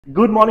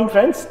Good morning,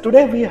 friends.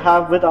 Today we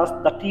have with us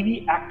the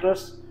TV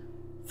actress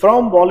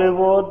from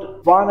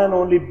Bollywood, one and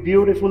only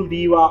beautiful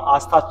diva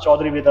Aastha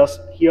Chaudhary with us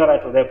here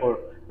at Udaipur.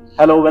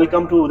 Hello,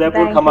 welcome to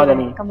Udaipur,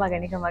 Khamagani.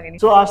 Khamagani.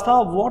 So,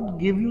 Aastha, what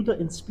gave you the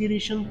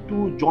inspiration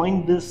to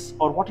join this,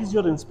 or what is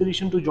your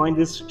inspiration to join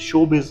this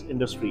showbiz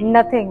industry?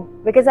 Nothing,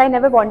 because I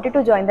never wanted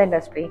to join the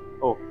industry.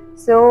 Oh.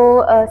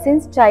 So,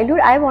 since childhood,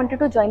 I wanted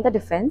to join the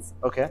defense.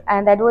 Okay.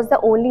 And that was the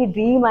only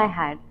dream I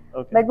had.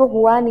 Okay. But वो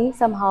हुआ नहीं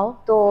somehow.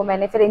 तो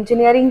मैंने फिर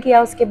engineering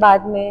किया उसके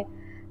बाद में.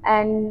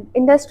 And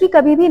industry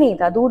कभी भी नहीं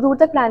था, दूर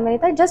तक plan में नहीं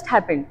था. It just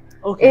happened.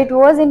 Okay. It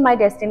was in my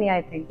destiny,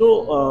 I think.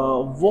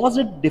 So, was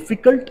it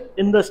difficult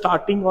in the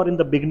starting or in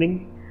the beginning?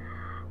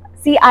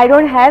 See, I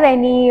don't have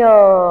any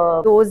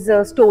those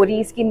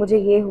stories कि मुझे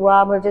ये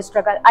हुआ, मुझे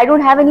struggle. I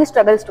don't have any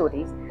struggle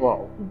stories.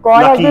 Wow.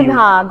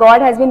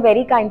 God has been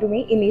very kind to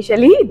me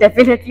initially,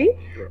 definitely.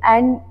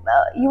 And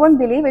you won't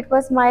believe, it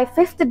was my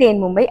 5th day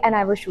in Mumbai and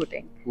I was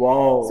shooting.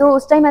 Wow. So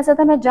उस time ऐसा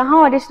था, मैं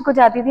जहाँ audition को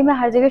जाती थी मैं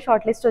हर जगह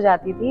शॉर्टलिस्ट हो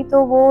जाती थी.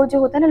 तो वो जो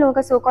होता है ना लोगों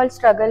का so called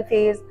struggle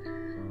phase,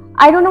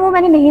 I don't know, वो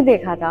मैंने नहीं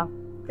देखा था.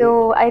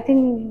 So I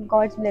think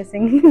God's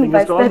blessing.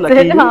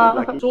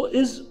 Lucky. So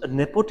is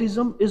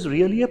nepotism is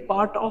really a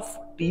part of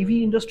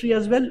TV industry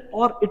as well,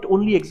 or it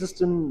only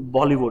exists in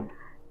Bollywood?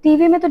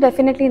 TV में तो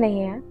definitely नहीं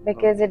है,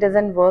 because it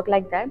doesn't work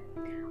like that.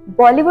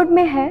 Bollywood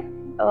में है,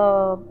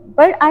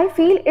 but I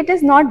feel it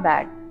is not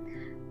bad.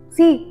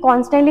 See,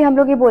 constantly हम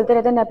लोग ये बोलते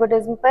रहते हैं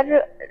nepotism, पर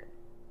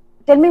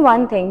tell me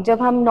one thing,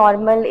 जब हम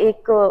normal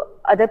एक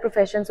other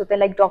professions होते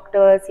हैं like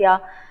doctors या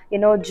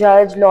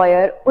जज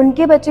लॉयर,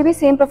 उनके बच्चे भी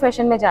सेम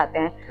प्रोफेशन में जाते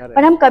हैं,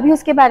 पर हम कभी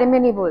उसके बारे में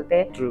नहीं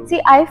बोलते. सी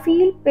I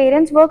feel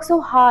parents work so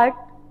hard,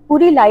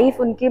 पूरी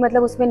लाइफ उनकी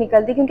मतलब उसमें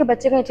निकलती क्योंकि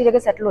बच्चे कहीं अच्छी जगह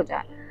सेटल हो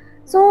जाए.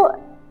 So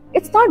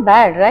it's not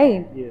bad,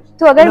 right?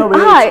 तो अगर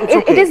हाँ,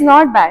 it is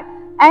not bad.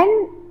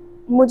 And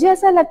मुझे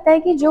ऐसा लगता है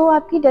कि जो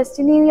आपकी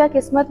डेस्टिनी या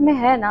किस्मत में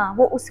है ना,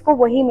 वो उसको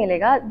वही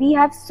मिलेगा. We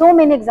have so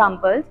many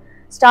examples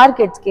star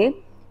kids के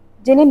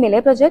जिन्हें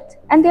मिले project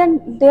and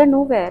they are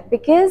nowhere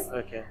because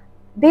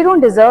they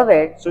don't deserve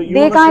it. So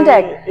they can't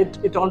act.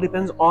 It all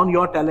depends on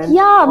your talent.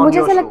 Yeah, मुझे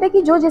ऐसा लगता है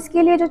कि जो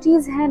जिसके लिए जो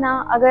चीज है ना,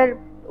 अगर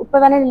ऊपर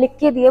वाले ने लिख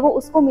के दिए वो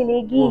उसको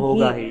मिलेगी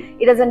ही.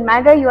 It doesn't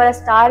matter you are a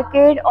star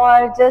kid or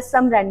just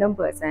some random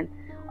person.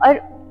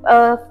 और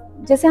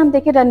जैसे हम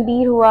देखें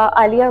रणबीर हुआ,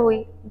 आलिया हुई,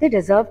 they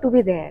deserve to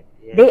be there.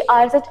 Yes. They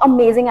are such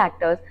amazing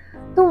actors.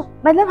 तो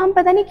मतलब हम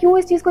पता नहीं क्यों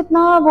इस चीज को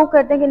इतना वो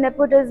करते हैं कि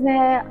नेपोटिज्म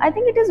है. I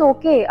think it is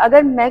okay.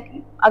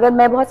 अगर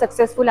मैं बहुत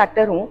सक्सेसफुल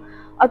एक्टर हूँ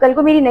और कल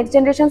को मेरी नेक्स्ट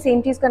जनरेशन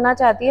सेम चीज करना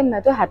चाहती है,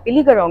 मैं तो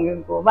हैप्पीली कराऊंगी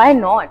उनको. Why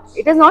not?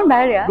 It is not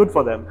bad, yeah. Good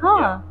for them. हाँ.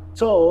 Yeah.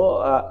 So,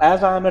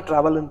 as I am a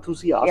travel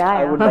enthusiast, yeah.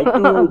 I would like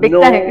to Big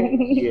know. Time.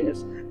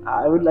 Yes,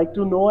 I would like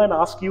to know and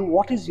ask you,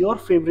 what is your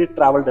favorite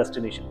travel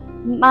destination?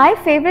 My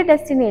favorite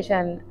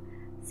destination.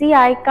 See,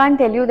 I can't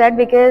tell you that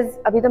because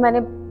अभी तो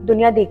मैंने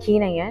दुनिया देखी ही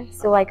नहीं है,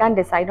 so I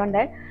can't decide on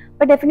that.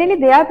 But definitely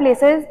there are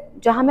places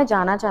जहाँ मैं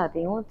जाना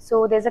चाहती हूँ. So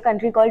there's a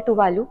country called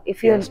Tuvalu.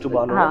 If you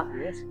Tuvalu. हाँ.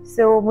 Yes.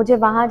 So मुझे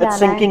वहाँ जाना है.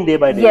 It's sinking day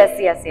by day.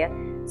 Yes.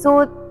 So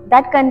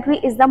that country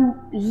is the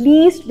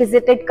least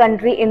visited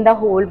country in the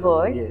whole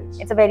world.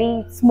 Yes. It's a very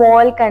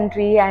small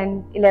country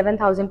and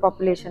 11,000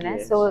 population है.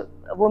 Yes. So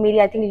वो मेरी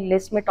I think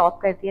list में top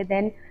करती है.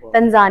 Then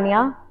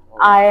Tanzania.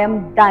 I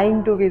am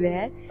dying to be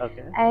there.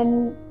 Okay.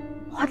 And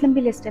बहुत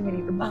लंबी list है मेरी,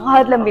 तो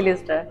बहुत लंबी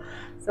लिस्ट है.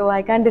 So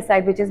I can't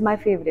decide which is my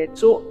favorite.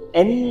 So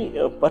any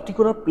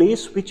particular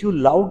place which you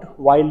loved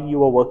while you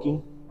were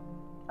working?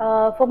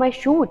 For my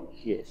shoot.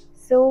 Yes.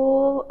 So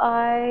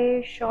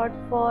I shot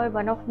for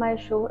one of my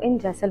show in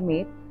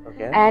Jaisalmer.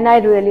 Okay. And I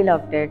really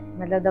loved it.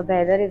 मतलब the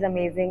weather is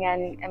amazing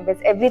and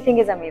everything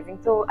is amazing.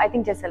 So I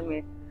think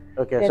Jaisalmer.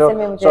 Okay.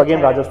 So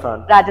again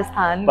Rajasthan.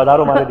 Rajasthan.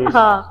 Padaro Mare Desh.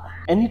 हाँ.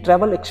 Any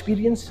travel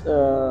experience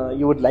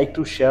you would like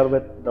to share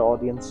with the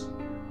audience?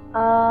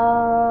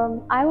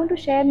 I want to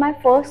share my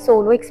first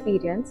solo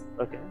experience.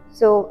 Okay.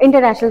 So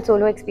international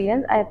solo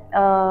experience.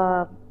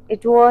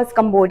 It was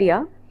Cambodia,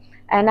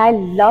 and I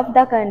loved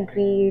the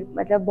country.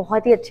 मतलब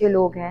बहुत ही अच्छे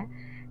लोग हैं.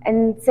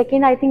 And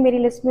second, I think मेरी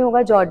list में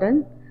होगा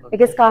Jordan,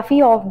 because काफी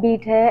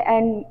offbeat है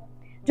and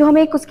जो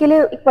हमें उसके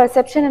लिए एक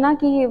perception है ना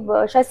कि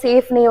शायद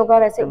safe नहीं होगा,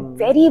 वैसे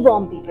very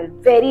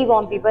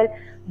warm people,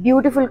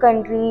 beautiful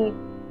country,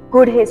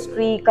 good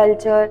history,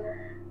 culture.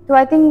 तो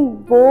आई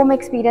थिंक वो मैं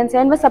एक्सपीरियंस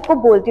है एंड मैं सबको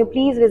बोलती हूँ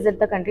please visit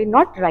the country.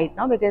 Not right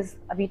now because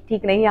अभी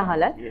ठीक नहीं है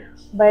हालत,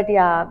 बट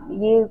या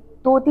ये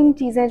 2-3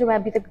 चीजें जो मैं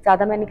अभी तक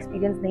ज्यादा मैंने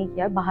एक्सपीरियंस नहीं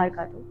किया बाहर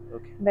का. तो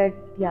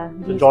बट या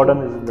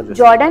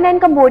Jordan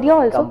and Cambodia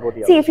also.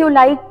 See if you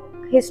like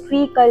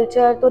history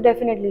culture तो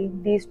definitely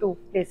these 2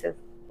 places.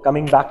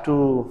 Coming back to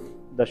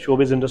the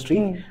showbiz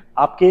industry,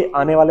 आपके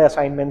आने वाले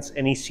assignments,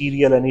 any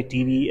serial, any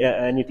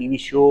TV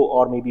show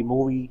और मे बी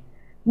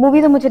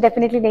मूवी तो मुझे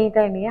डेफिनेटली नहीं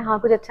करनी है. हाँ,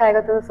 कुछ अच्छा आएगा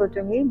तो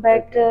सोचूंगी.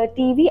 But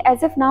TV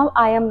as of now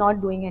I am not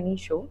doing any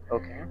show.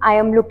 I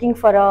am looking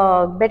for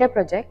a better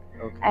project.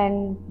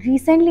 And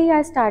recently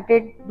I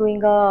started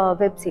doing a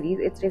web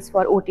series. It's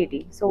for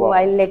OTT. So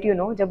I will let you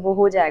know जब वो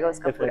हो जाएगा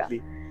उसका पूरा.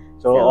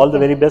 So all the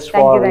very best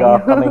for your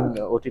coming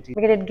OTT.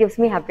 Because it gives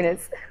me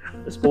happiness.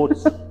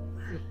 Sports.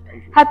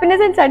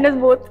 Happiness and sadness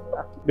both.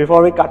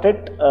 Before we cut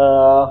it,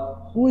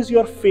 who is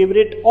your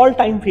favorite,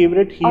 all-time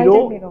favorite hero,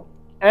 All-time hero.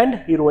 and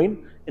heroine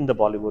in the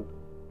Bollywood?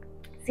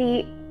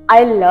 See,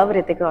 I love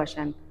Hrithik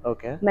Roshan.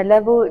 Okay.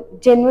 मतलब वो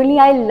genuinely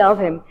I love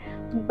him.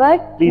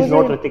 But Please मुझे-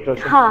 not Hrithik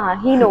Roshan.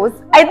 हाँ, he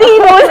knows. I think he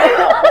knows.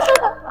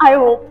 I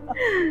hope.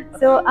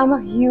 So I'm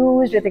a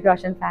huge Hrithik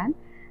Roshan fan.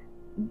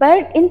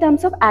 But in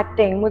terms of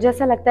acting, मुझे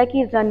ऐसा लगता है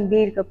कि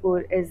Ranbir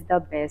Kapoor is the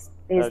best.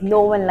 There is Okay. no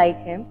one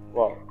like him.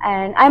 Wow.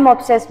 And I'm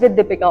obsessed with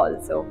Deepika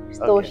also.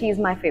 So Okay. she's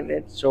my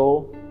favorite. So,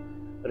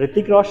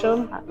 Hrithik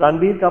Roshan,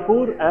 Ranbir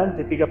Kapoor, and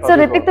Deepika So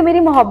Padukone. Hrithik तो मेरी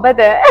मोहब्बत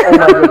है. Oh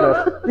my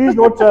goodness. Please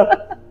note, sir.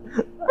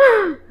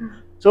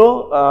 So,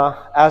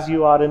 as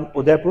you are in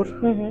Udaipur,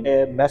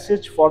 a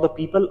message for the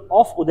people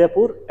of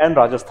Udaipur and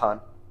Rajasthan.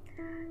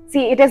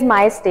 See, it is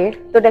my state,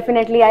 so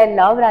definitely I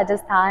love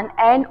Rajasthan,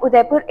 and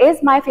Udaipur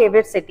is my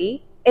favorite city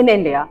in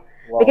India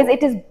because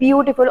it is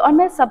beautiful. और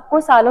मैं सबको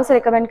सालों से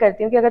recommend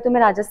करती हूँ कि अगर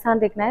तुम्हें राजस्थान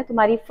देखना है,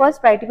 तुम्हारी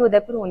first priority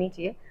उदयपुर होनी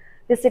चाहिए.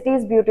 This city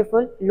is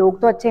beautiful, लोग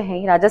तो अच्छे हैं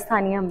ही,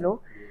 राजस्थानी हैं हम लोग,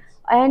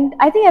 and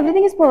I think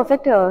everything is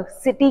perfect here.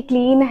 City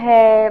clean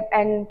है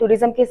and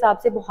tourism के हिसाब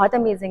से बहुत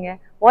amazing है.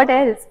 What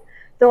else?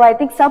 तो I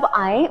think सब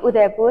आएं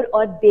उदयपुर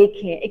और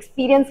देखें,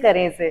 experience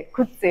करें इसे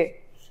खुद से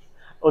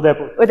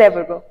Udaipur.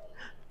 उदयपुर को.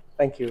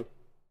 Thank you.